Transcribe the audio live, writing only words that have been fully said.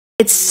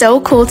It's so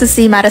cool to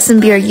see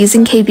Madison Beer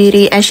using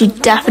K-Beauty, and she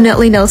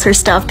definitely knows her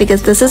stuff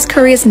because this is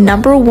Korea's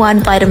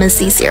 #1 vitamin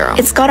C serum.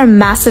 It's got a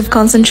massive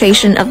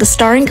concentration of the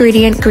star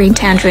ingredient Green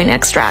Tangerine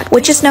Extract,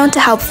 which is known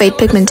to help fade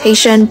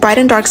pigmentation,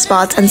 brighten dark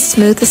spots, and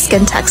smooth the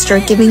skin texture,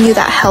 giving you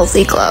that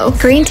healthy glow.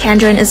 Green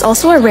Tangerine is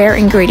also a rare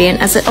ingredient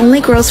as it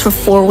only grows for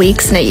 4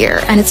 weeks in a year,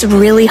 and it's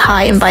really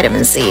high in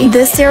vitamin C.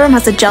 This serum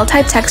has a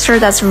gel-type texture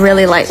that's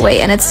really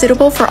lightweight, and it's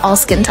suitable for all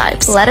skin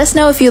types. Let us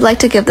know if you'd like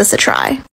to give this a try.